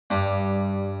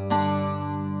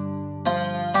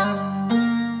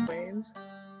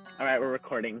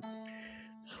recording.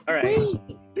 All right.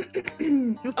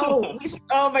 Wait.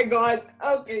 Oh my God.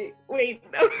 Okay, wait.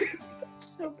 No.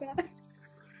 So bad.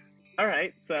 All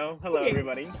right. So, hello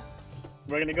everybody.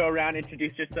 We're gonna go around,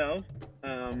 introduce yourselves.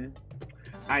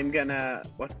 I'm gonna,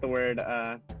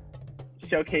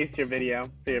 showcase your video.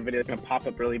 So your video is gonna pop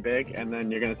up really big, and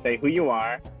then you're gonna say who you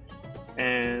are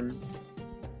and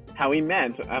how we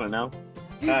met. I don't know.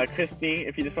 Christy,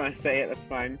 if you just want to say it, that's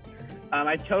fine.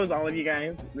 I chose all of you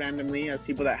guys randomly as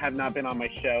people that have not been on my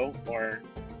show or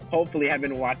hopefully have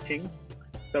been watching.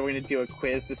 So we're gonna do a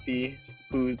quiz to see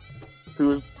who's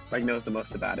like knows the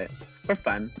most about it for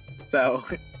fun. So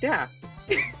yeah.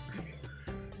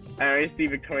 I already see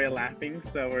Victoria laughing,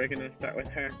 so we're gonna start with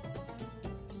her.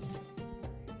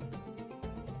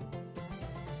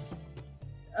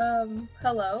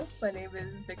 Hello, my name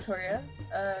is Victoria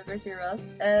Garcia Ross,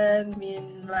 and me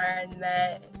and Ryan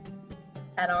met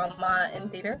at Alma in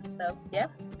theater, so yeah.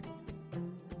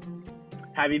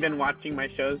 Have you been watching my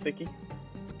shows, Vicky?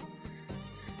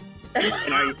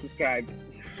 And are you subscribed?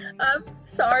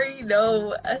 Sorry,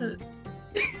 no.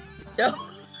 No.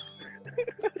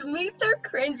 To me, they're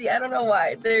cringy. I don't know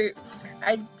why.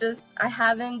 I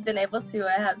haven't been able to.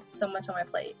 I have so much on my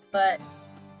plate, but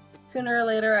sooner or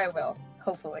later I will,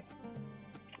 hopefully.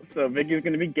 So Vicky's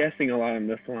gonna be guessing a lot on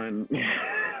this one.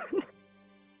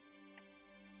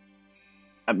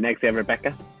 Up next, we have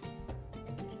Rebecca.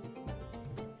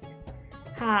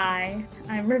 Hi,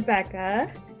 I'm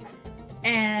Rebecca,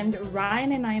 and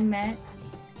Ryan and I met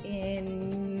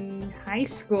in high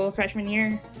school, freshman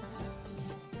year,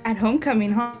 at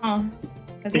homecoming, huh?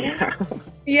 Yeah.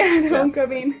 Yeah, at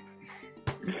homecoming.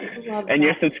 And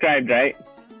you're subscribed, right?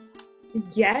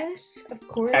 Yes, of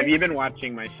course. Have you been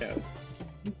watching my shows?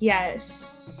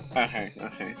 Yes. Okay.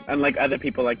 Unlike other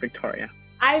people like Victoria.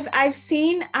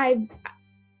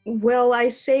 Will I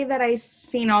say that I've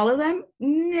seen all of them?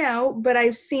 No, but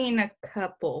I've seen a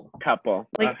couple.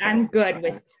 Like, Okay. I'm good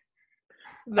with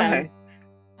them. Okay.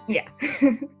 Yeah.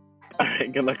 All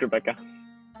right, good luck, Rebecca.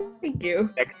 Thank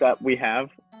you. Next up, we have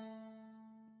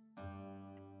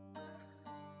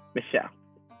Michelle.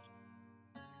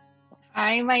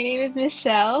 Hi, my name is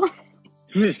Michelle,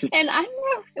 and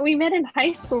we met in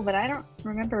high school, but I don't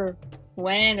remember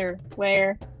when or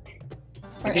where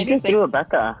or I think it's anything.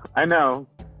 Rebecca. I know.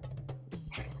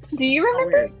 Do you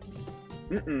remember?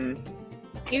 Mm-mm.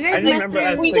 You I guys just met remember through...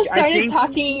 us, We like, just I started think-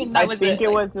 talking, and that I was think it.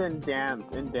 it was in dance.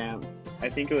 I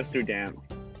think it was through dance.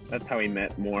 That's how we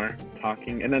met more,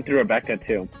 talking. And then through Rebecca,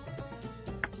 too.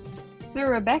 Through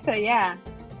Rebecca, yeah.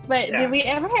 But Yeah. did we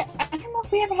ever? I don't know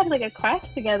if we ever had like a class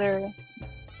together.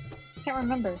 I can't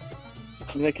remember.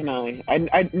 Neither can I.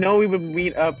 I know we would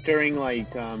meet up during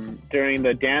during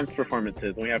the dance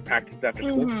performances when we have practice after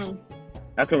school. Mm-hmm.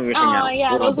 That's when we would hang Oh out.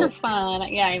 yeah, a little those were bit.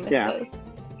 fun. Yeah, I missed Yeah. those.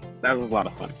 That was a lot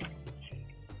of fun.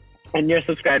 And you're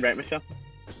subscribed, right, Michelle?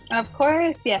 Of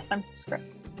course, yes, I'm subscribed.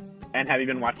 And have you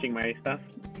been watching my stuff?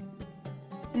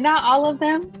 Not all of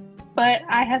them, but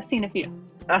I have seen a few.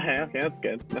 Okay, that's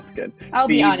good. I'll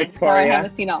be See, honest, no, I Victoria,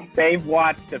 haven't seen all. they've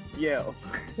watched a few.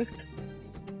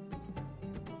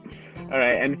 All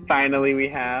right, and finally we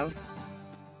have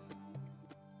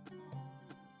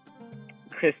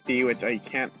Christy, which I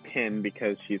can't pin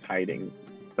because she's hiding.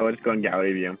 So let's go in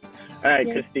gallery view. All right,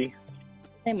 Yeah. Christy.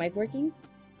 Am I working?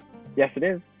 Yes, it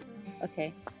is.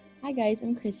 Okay. Hi guys,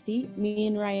 I'm Christy. Me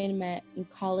and Ryan met in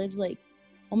college,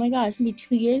 oh my gosh, it's gonna be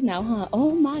 2 years now, huh?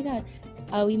 Oh my god.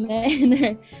 We met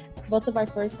in both of our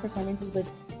first performances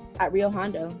at Rio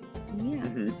Hondo. Yeah.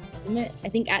 Mm-hmm. We met, I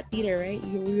think, at theater, right?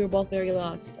 We were both very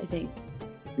lost, I think.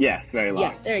 Yes, very long.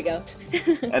 Yeah, there you go.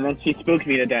 And then she spooked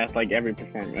me to death like every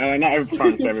performance. Not every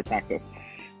performance, but every practice.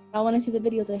 I want to see the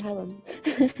videos. I have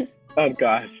them. Oh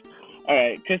gosh. All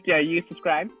right, Christy, are you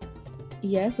subscribed?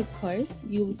 Yes, of course.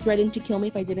 You threatened to kill me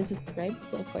if I didn't subscribe,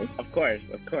 so of course. Of course.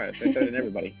 I threatened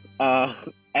everybody.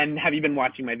 And have you been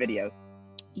watching my videos?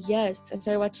 Yes, I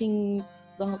started watching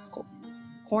the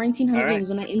Quarantine Hunger All right. Games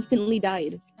when I instantly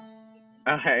died.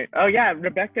 Okay. Oh yeah,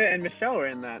 Rebecca and Michelle were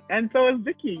in that, and so is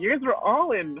Vicky. You guys were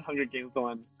all in Hunger Games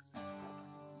 1.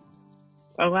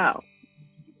 Oh wow.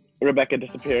 Rebecca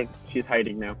disappeared. She's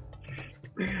hiding now.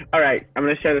 All right, I'm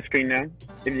gonna share the screen now.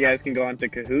 If you guys can go on to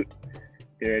Kahoot,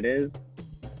 here it is.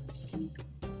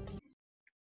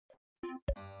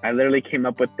 I literally came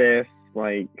up with this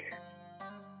like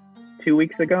 2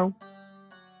 weeks ago.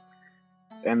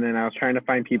 And then I was trying to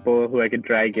find people who I could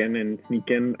drag in and sneak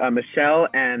in. Michelle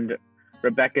and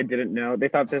Rebecca didn't know. They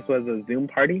thought this was a Zoom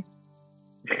party.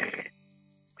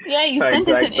 Yeah, you Sorry, sent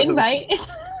us an Greg, invite.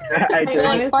 I did.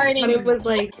 honestly party. thought it was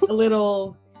like a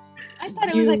little I thought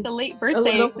it was like a late birthday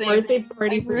little thing. birthday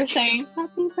party Like we were saying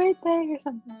happy birthday or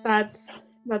something. That's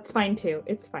That's fine too.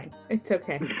 It's fine. It's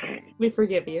okay. We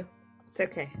forgive you. It's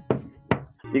okay.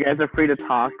 You guys are free to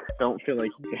talk. Don't feel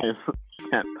like you guys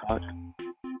can't talk.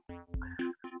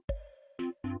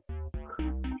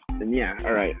 And yeah,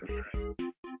 all right.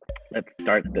 Let's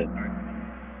start this.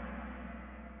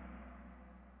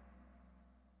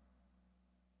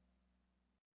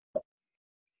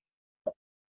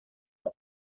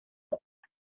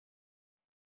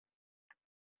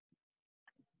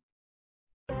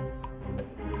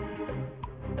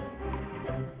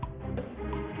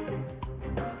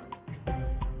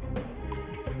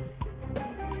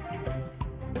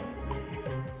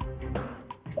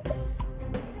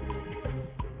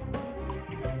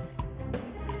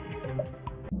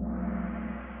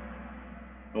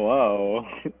 Whoa.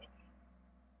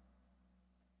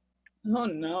 Oh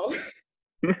no.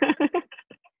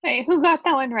 Wait, who got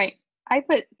that one right? I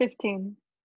put 15.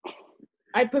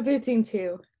 I put 15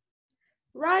 too.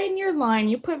 Ryan, you're lying.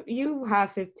 You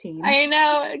have 15. I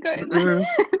know. Good.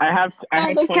 I have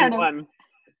look at 21.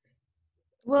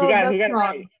 Well, you got that's it wrong.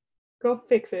 right. Go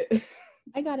fix it.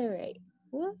 I got it right.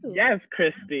 Woo. Yes,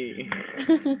 Christy.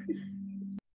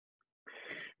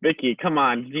 Vicky, come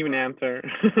on. Did you even answer?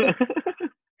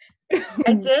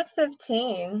 I did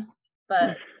 15,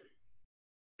 but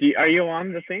Are you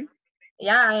on the thing?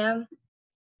 yeah, I am.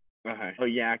 Okay. Oh,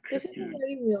 yeah, This is Christy.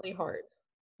 really, really hard.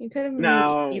 You could have made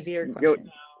No. an easier question.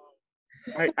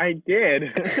 I did.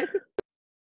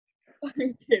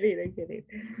 I'm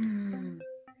kidding.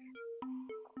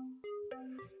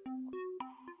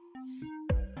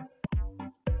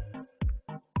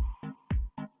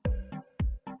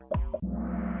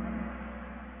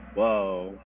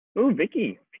 Whoa. Ooh,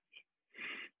 Vicky.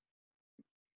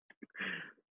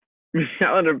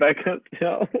 Michelle and Rebecca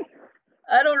still.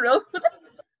 I don't know.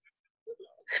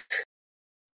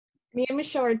 Me and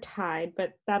Michelle are tied,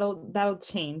 but that'll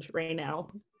change right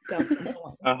now. Don't.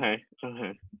 Okay.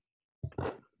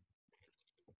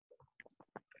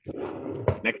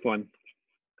 Next one.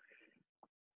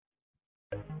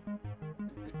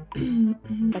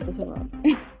 Got this one wrong.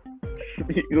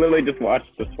 You literally just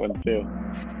watched this one too.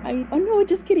 Oh no,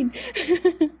 just kidding.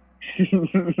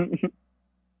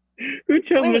 Who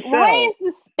chose Wait, Michelle? why is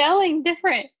the spelling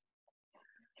different?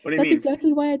 What do you That's mean?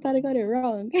 exactly why I thought I got it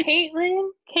wrong.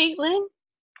 Caitlin?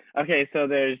 Okay, so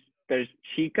there's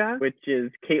Chica, which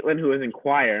is Caitlin, who is in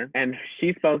choir, and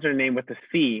she spells her name with a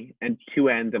C and 2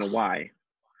 N's and a Y.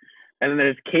 And then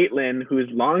there's Caitlin, who is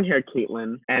long-haired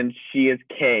Caitlin, and she is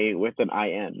K with an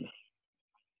I-N.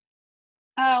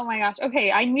 Oh my gosh.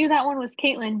 Okay, I knew that one was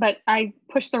Caitlin, but I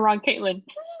pushed the wrong Caitlin.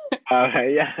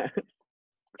 Okay, yeah.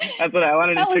 That's what I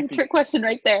wanted to That was a trick question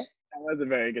right there. That was a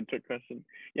very good trick question.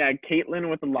 Yeah, Caitlin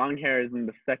with the long hair is in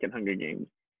the second Hunger Games,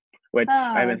 which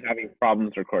I've been having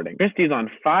problems recording. Christy's on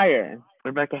fire.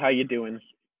 Rebecca, how you doing?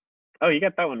 Oh, you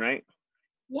got that one right.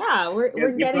 Yeah, we're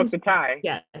You getting broke the tie.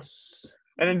 Yes.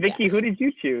 And then Vicky, who did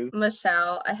you choose?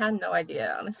 Michelle. I had no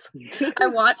idea, honestly. I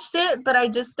watched it, but I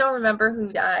just don't remember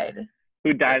who died.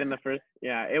 Who died in the first?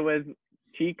 Yeah, it was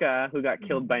Chica, who got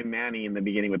killed by Manny in the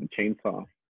beginning with the chainsaw.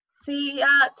 See,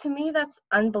 to me that's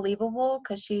unbelievable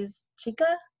because she's Chica.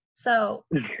 So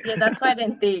yeah, that's why I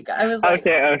didn't think. I was like,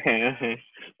 okay.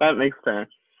 That makes sense.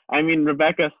 I mean,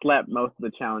 Rebecca slept most of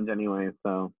the challenge anyway,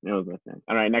 so it was worth it.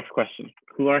 All right, next question.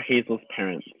 Who are Hazel's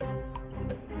parents?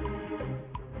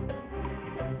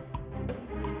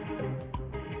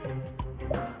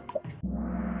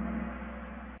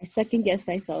 I second guessed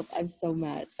myself. I'm so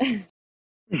mad.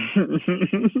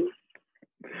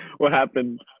 What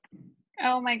happened?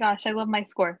 Oh my gosh, I love my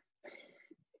score.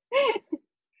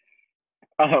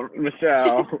 Oh,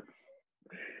 Michelle.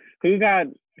 Who got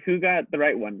the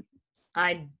right one?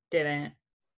 I didn't.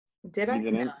 Did I? You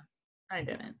didn't? No, I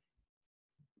didn't.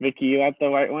 Vicky, you got the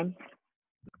right one?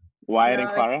 Wyatt and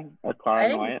Clara? Or Clara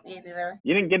and I Wyatt? didn't either.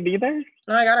 You didn't get it either?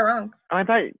 No, I got it wrong. Oh, I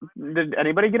thought, did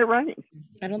anybody get it right?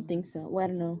 I don't think so. Well, I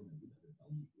don't know.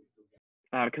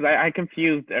 Because I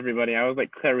confused everybody. I was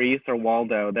like Clarice or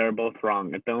Waldo. They were both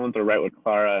wrong. The ones are right with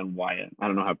Clara and Wyatt. I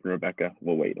don't know how happened to Rebecca.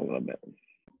 We'll wait a little bit.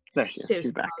 There she is.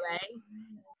 She's back.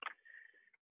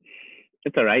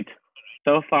 It's all right.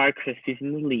 So far, Christy's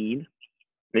in the lead.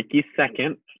 Vicky's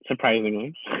second,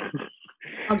 surprisingly.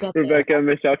 I'll get Rebecca and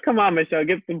Michelle. Come on, Michelle,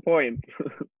 get some points.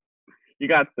 You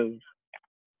got this.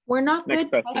 We're not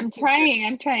Next good. question.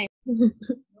 I'm trying.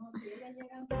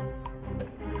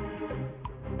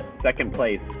 Second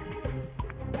place.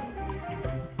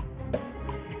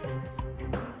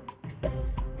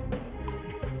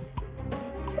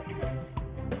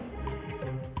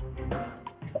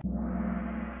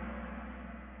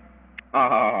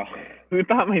 Oh, who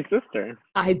thought my sister?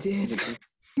 I did.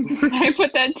 I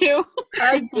put that too.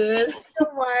 I did.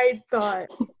 I thought.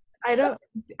 I don't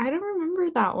remember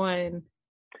that one.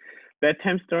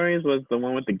 Bedtime Stories was the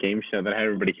one with the game show that had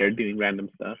everybody here doing random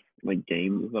stuff, like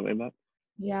games and stuff like that.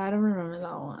 Yeah, I don't remember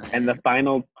that one. And the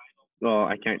final, well,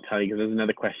 I can't tell you because there's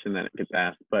another question that gets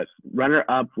asked, but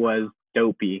runner-up was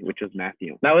Dopey, which was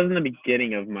Matthew. That was in the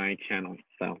beginning of my channel,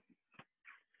 so.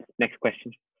 Next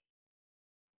question.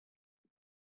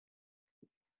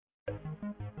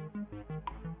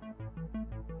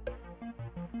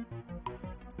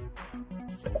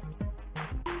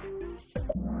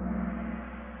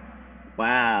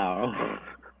 Wow.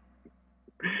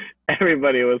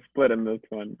 Everybody was split in this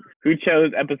one. Who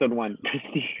chose episode 1?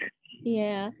 Christy.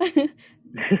 Yeah.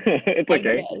 It's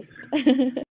okay.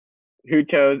 Who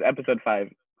chose episode 5?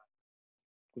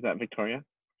 Was that Victoria?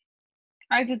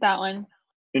 I did that one.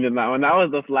 You did that one. That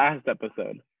was the last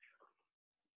episode.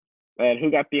 And who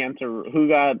got the answer? Who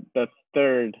got the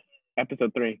third,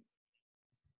 episode 3?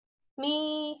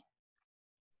 Me.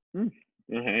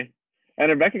 Okay. And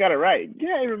Rebecca got it right.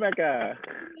 Yay, Rebecca.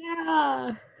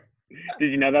 Yeah.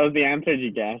 Did you know that was the answer? Did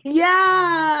you guess?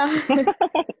 Yeah.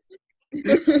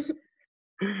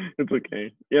 It's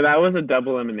okay. Yeah, that was a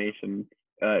double elimination.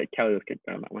 Kelly was kicked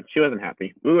out on that one. She wasn't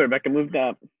happy. Ooh, Rebecca moved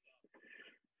up.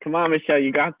 Come on, Michelle,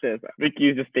 you got this.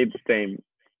 Vicky just stayed the same.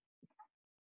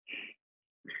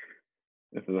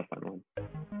 This is a fun one.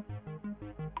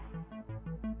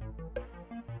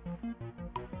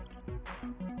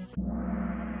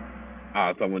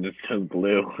 Someone just chose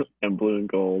blue and blue and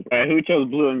gold. Who chose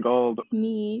blue and gold?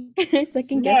 Me.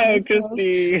 Second guess myself.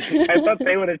 Christy. I thought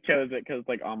they would have chose it because it's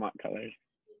like Almont colors.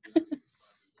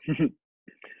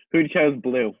 Who chose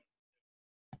blue?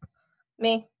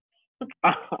 Me.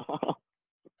 Oh.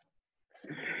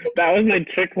 That was my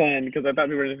trick one because I thought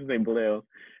we were just going to say blue.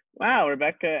 Wow,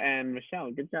 Rebecca and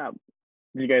Michelle, good job.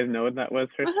 Did you guys know what that was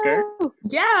for skirt?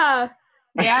 Yeah.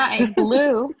 Yeah, and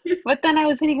blue. But then I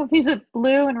was getting confused with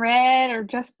blue and red or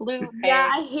just blue. Yeah,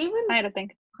 I hate when I had to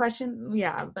think. question.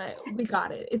 Yeah, but we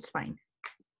got it. It's fine.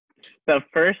 The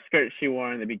first skirt she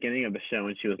wore in the beginning of the show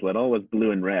when she was little was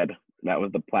blue and red. That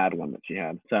was the plaid one that she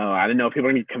had. So I didn't know if people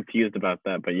were going to be confused about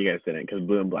that, but you guys didn't because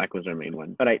blue and black was her main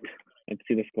one. All right, let's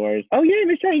see the scores. Oh, yeah,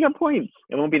 Michelle, you got points.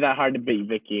 It won't be that hard to beat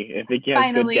Vicky if Vicky has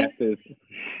Finally. good guesses.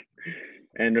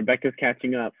 And Rebecca's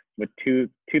catching up with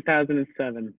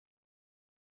 2007.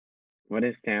 What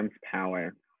is Sam's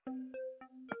power?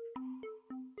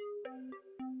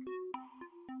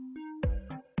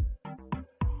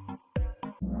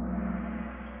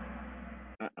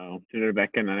 Uh-oh. Did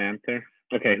Rebecca not answer?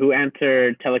 Okay, who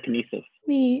answered telekinesis?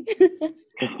 Me.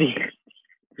 Christy.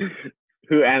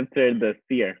 Who answered the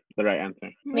seer? The right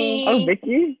answer. Me. Oh,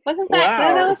 Vicky? Wasn't that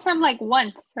Wow. that was from like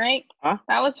once, right? Huh?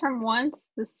 That was from once,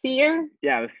 the seer.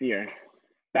 Yeah, the seer.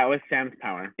 That was Sam's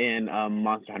power in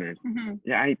Monster Hunters. Mm-hmm.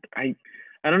 Yeah, I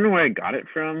don't know where I got it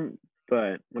from,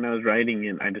 but when I was writing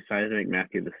it, I decided to make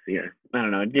Matthew the seer. I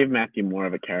don't know, it gave Matthew more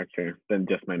of a character than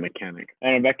just my mechanic.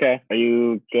 And Rebecca, are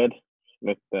you good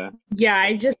with the? Yeah,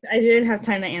 I didn't have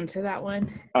time to answer that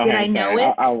one. Oh, Did hey, I know sorry.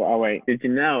 it? I'll wait. Did you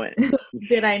know it?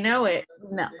 Did I know it?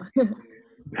 No.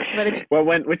 But it's,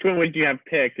 which one would you have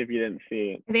picked if you didn't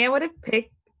see it? I think I would have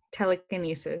picked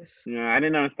telekinesis. Yeah, I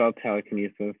didn't know how to spell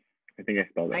telekinesis. I think I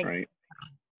spelled it right.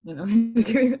 You know,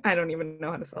 I don't even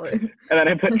know how to spell it. And then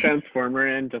I put Transformer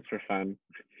in just for fun.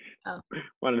 Oh.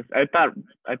 I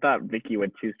thought Vicky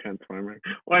would choose Transformer.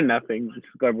 Or nothing. The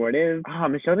scoreboard is. Oh,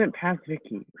 Michelle didn't pass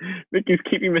Vicky. Vicky's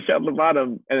keeping Michelle at the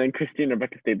bottom. And then Christy and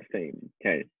Rebecca stayed the same.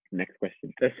 Okay, next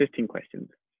question. There's 15 questions.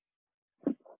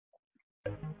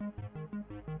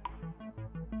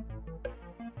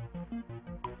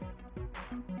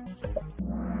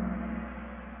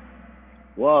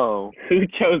 Whoa. Who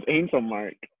chose Angel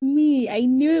Mark? Me. I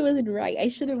knew it wasn't right. I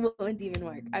should have went with Demon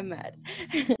Mark. I'm mad.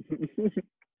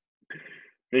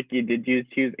 Vicky, did you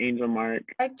choose Angel Mark?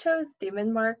 I chose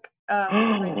Demon Mark because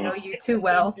I know you too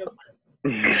well.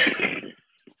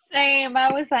 Same.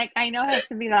 I was like, I know it has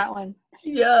to be that one.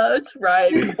 Yeah, it's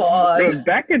right. Come on.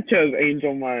 Rebecca chose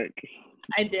Angel Mark.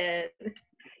 I did.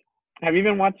 Have you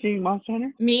been watching Monster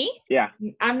Hunter? Me? Yeah.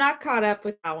 I'm not caught up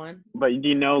with that one. But do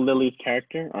you know Lily's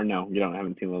character? Or no, you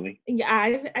haven't seen Lily?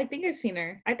 Yeah, I think I've seen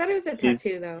her. I thought it was a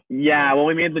tattoo though. Yeah, well,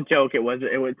 we made the joke.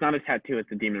 It's not a tattoo,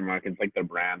 it's a demon mark. It's like their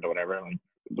brand or whatever. Like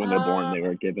when they're born, they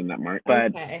were given that mark.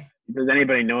 But does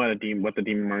anybody know what the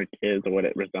demon mark is or what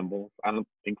it resembles? I don't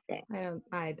think so.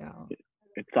 I don't.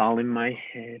 It's all in my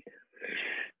head.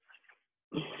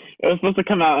 It was supposed to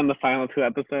come out in the final 2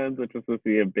 episodes, which was supposed to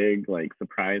be a big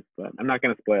surprise, but I'm not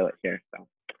gonna spoil it here, so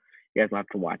you guys will have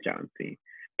to watch out and see.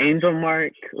 Angel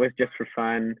Mark was just for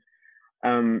fun.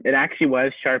 It actually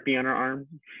was Sharpie on her arm.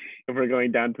 If we're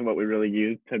going down to what we really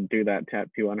used to do that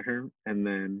tattoo on her. And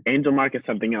then Angel Mark is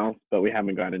something else, but we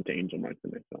haven't got into Angel Mark in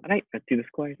this one. All right, let's do the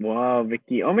score. Wow,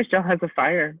 Vicky. Oh, Michelle has a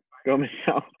fire. Go,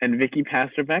 Michelle. And Vicky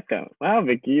passed Rebecca. Wow,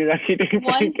 Vicky, you're actually doing pretty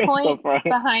 1 good point so far.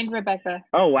 behind Rebecca.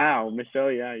 Oh, wow.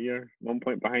 Michelle, yeah, you're 1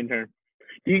 point behind her.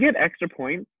 Do you get extra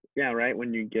points? Yeah, right,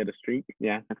 when you get a streak?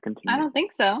 Yeah, let's continue. I don't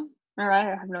think so. Or I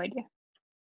have no idea.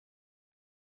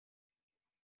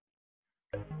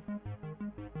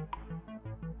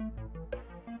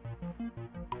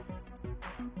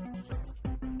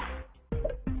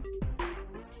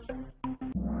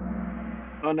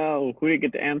 Oh no, who did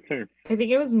get to answer? I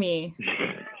think it was me.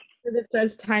 Because it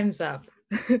says time's up.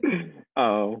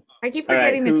 Oh. I keep All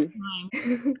right, forgetting it's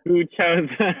time. Who chose?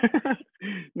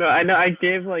 No, I know I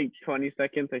gave like 20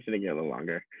 seconds. I should have given a little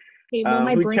longer. Okay, well,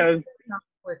 my Who brain chose? does not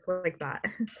work like that.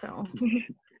 So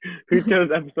Who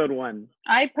chose episode 1?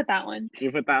 I put that one.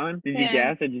 You put that one? Did you Yeah.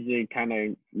 guess or did you kind of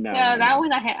know? No, that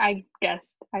one I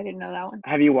guessed. I didn't know that one.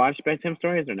 Have you watched Bedtime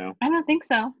Stories or no? I don't think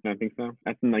so. I don't think so.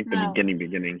 That's in like the No.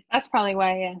 beginning. That's probably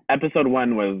why, yeah. Episode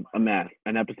 1 was a mess,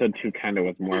 and episode 2 kind of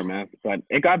was more a mess, but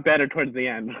it got better towards the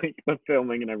end, like the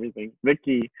filming and everything.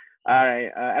 Vicky, all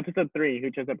right, episode 3. Who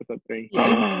chose episode 3? Yeah,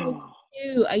 I knew it was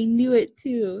you. I knew it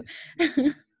too.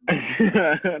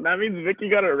 That means Vicky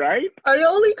got it right? I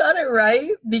only got it right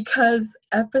because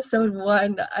episode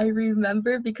 1, I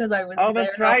remember because I was Oh, there.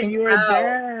 that's right. helping You were out.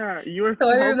 there. You were So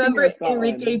I helping remember with that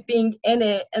Enrique one. being in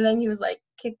it, and then he was like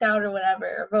kicked out or whatever,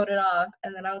 or voted off.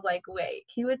 And then I was like, wait,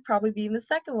 he would probably be in the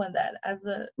second one then as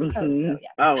a host. Mhm. So yeah,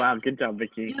 Oh, wow. Good job,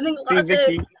 Vicky. using See, logic,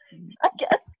 Vicky. I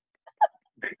guess.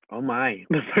 Oh, my.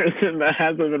 The person that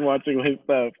hasn't been watching my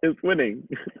stuff is winning.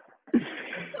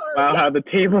 Wow, how the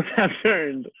tables have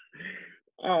turned.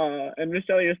 And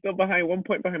Michelle, you're still behind 1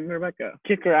 point behind Rebecca.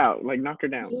 Kick her out, like knock her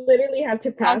down. you literally have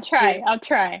to pass. I'll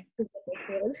try.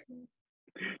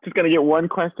 Just gotta get one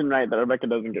question right that Rebecca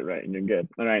doesn't get right, and you're good.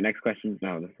 All right, next question.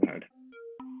 No, this is hard.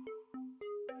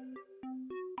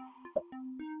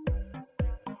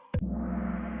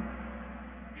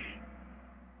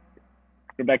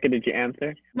 Rebecca, did you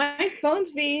answer? My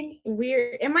phone's being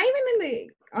weird. Am I even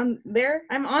on there?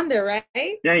 I'm on there,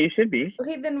 right? Yeah, you should be.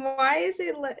 Okay, then why is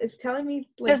it's telling me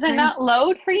like Does it not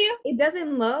load for you? It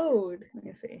doesn't load. Let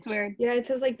me see. It's weird. Yeah, it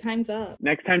says like time's up.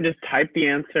 Next time, just type the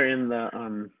answer in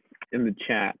the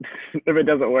chat if it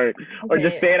doesn't work, or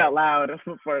just Okay. say it out loud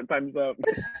before time's up.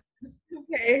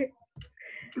 Okay.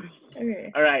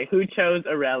 Okay. All right, who chose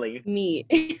Areli? Me.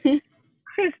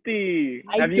 Christy.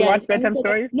 I Have you watched guessed. I Bedtime was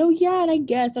like, Stories? No, yeah, and I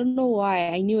guessed. I don't know why.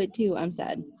 I knew it too. I'm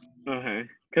sad. Okay.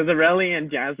 Because Areli and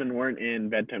Jasmine weren't in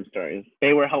Bedtime Stories.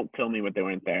 They were help filming, but they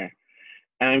weren't there.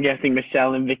 And I'm guessing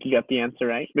Michelle and Vicky got the answer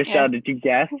right. Michelle, Yes. did you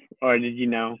guess or did you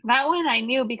know? That one I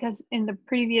knew because in the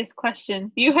previous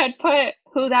question you had put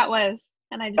who that was,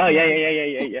 and I just. Oh, yeah.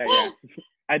 remembered.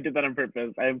 I did that on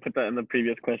purpose. I put that in the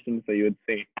previous question so you would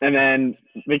see. And then,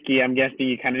 Vicky, I'm guessing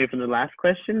you kind of knew from the last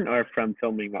question or from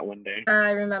filming that one day?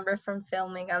 I remember from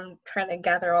filming. I'm trying to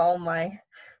gather all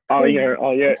All your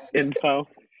info.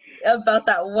 about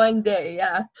that one day.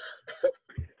 Yeah.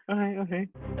 Okay.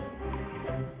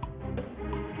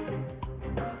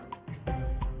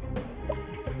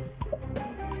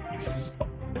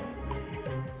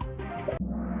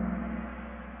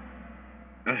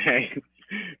 Okay.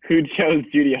 Who chose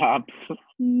Judy Hopps?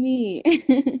 Me.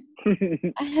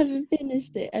 I haven't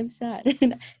finished it. I'm sad.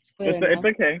 Spoiler It's now.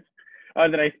 okay. Oh,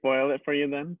 did I spoil it for you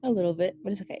then? A little bit,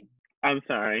 but it's okay. I'm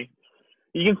sorry.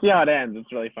 You can see how it ends.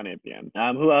 It's really funny at the end.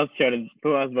 Who else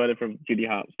voted for Judy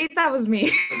Hopps? Wait, that was me.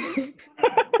 I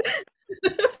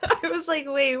was like,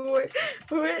 wait,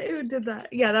 who did that?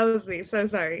 Yeah, that was me. So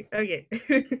sorry. Okay.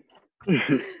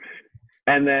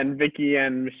 And then Vicky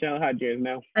and Michelle, how'd you guys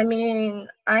know? I mean,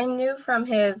 I knew from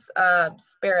his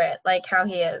spirit, like how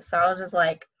he is. So I was just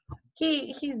like,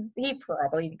 he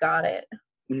probably got it.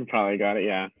 You probably got it,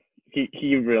 yeah.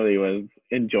 He really was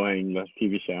enjoying the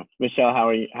TV show. Michelle,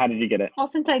 how did you get it? Well,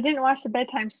 since I didn't watch the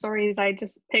Bedtime Stories, I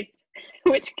just picked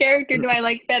which character do I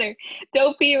like better: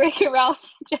 Dopey, Ricky, Ralph,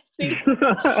 Jesse.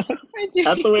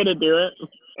 That's the way to do it.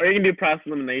 Or you can do process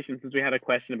elimination since we had a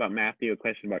question about Matthew, a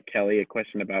question about Kelly, a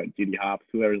question about Judy Hopps.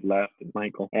 Whoever's left is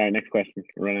Michael. All right, next question.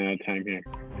 We're running out of time here.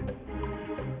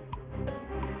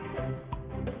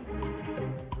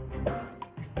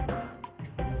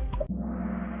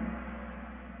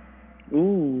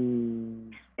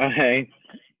 Ooh. Okay.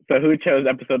 So who chose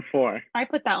episode 4? I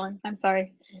put that one. I'm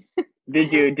sorry.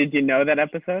 Did you know that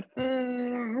episode?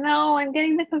 No, I'm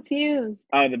getting confused.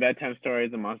 Oh, the Bedtime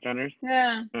Stories and Monster Hunters?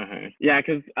 Yeah. Okay. Yeah,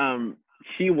 because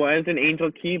She was in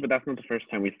Angel Key, but that's not the first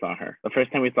time we saw her. The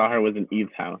first time we saw her was in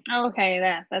Eve's house. Oh, okay,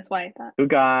 that's why I thought.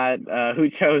 Who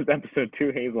chose episode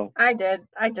 2, Hazel? I did.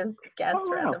 I just guessed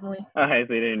wow. randomly. Okay,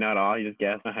 so you didn't know at all. You just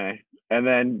guessed. Okay. And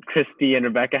then Christy and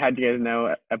Rebecca, how'd you guys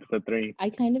know episode 3? I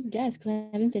kind of guessed because I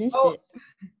haven't finished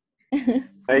it.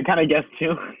 I kind of guessed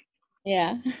too.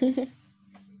 Yeah.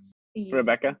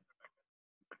 Rebecca?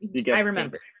 You guessed I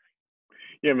remember.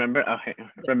 You remember? Okay.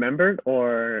 Remembered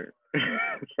or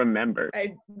remembered?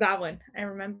 That one. I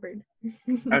remembered.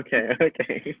 Okay.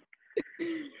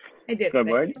 I did.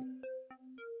 Scoreboard?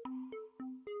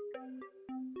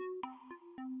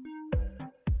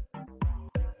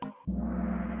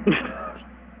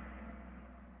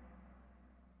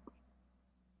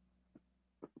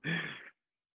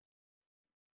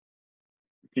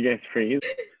 You guys freeze?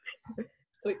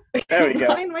 There we go.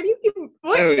 Ryan, why do you keep...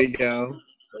 What? There we go.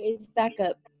 It's back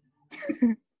up.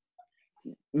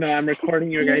 No, I'm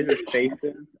recording your guys'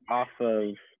 faces off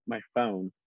of my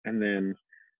phone, and then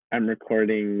I'm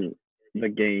recording the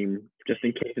game just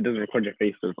in case it doesn't record your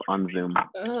faces on Zoom.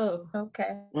 Oh.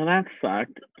 Okay. Well, that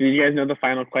sucked. Did you guys know the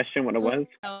final question, what it was?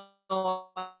 Oh,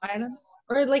 I don't...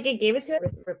 Or like I gave it to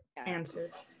it. Answer.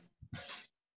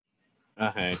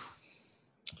 Okay.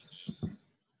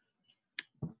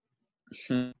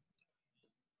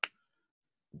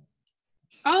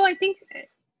 Oh, I think.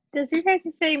 Does you guys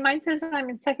say mine says I'm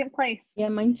in second place? Yeah,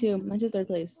 mine too. Mine says third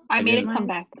place. I made a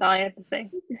comeback. That's all I have to say.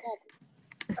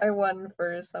 I won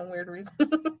for some weird reason.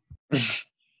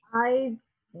 I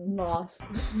lost.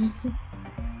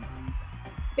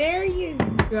 There you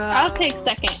go. I'll take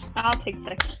second.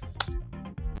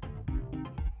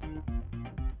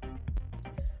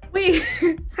 Wait,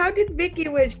 how did Vicky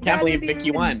win? Can't believe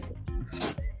Vicky won.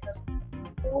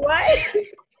 What?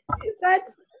 That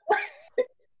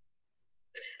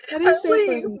is so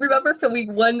funny. Remember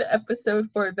filming one episode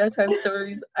for Bedtime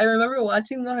Stories. I remember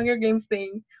watching the Hunger Games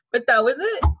thing, but that was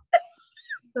it.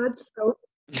 That's so.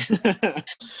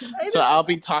 So I'll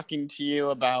be talking to you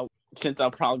about, since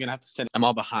I'm probably gonna have to send. I'm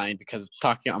all behind because it's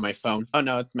talking on my phone. Oh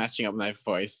no, it's matching up with my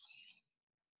voice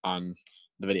on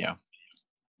the video.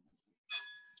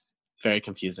 Very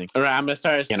confusing. All right, I'm gonna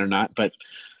start again or not, but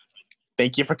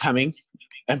thank you for coming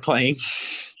and playing.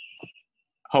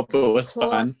 Hope it was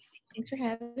fun. Thanks for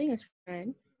having us,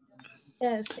 friend.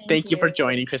 Yes. Thank you for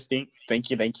joining, Christy. Thank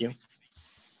you.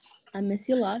 I miss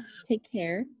you lots. Take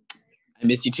care. I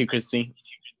miss you too, Christy.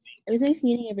 It was nice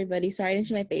meeting everybody. Sorry I didn't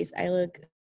show my face. I look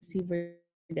super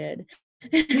dead.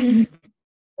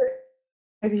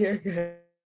 You're good.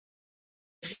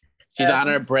 She's on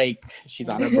her break.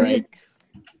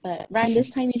 But Ryan, this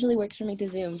time usually works for me to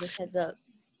Zoom. Just heads up.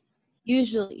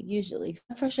 Usually.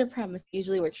 Not for sure, promise.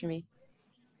 Usually works for me.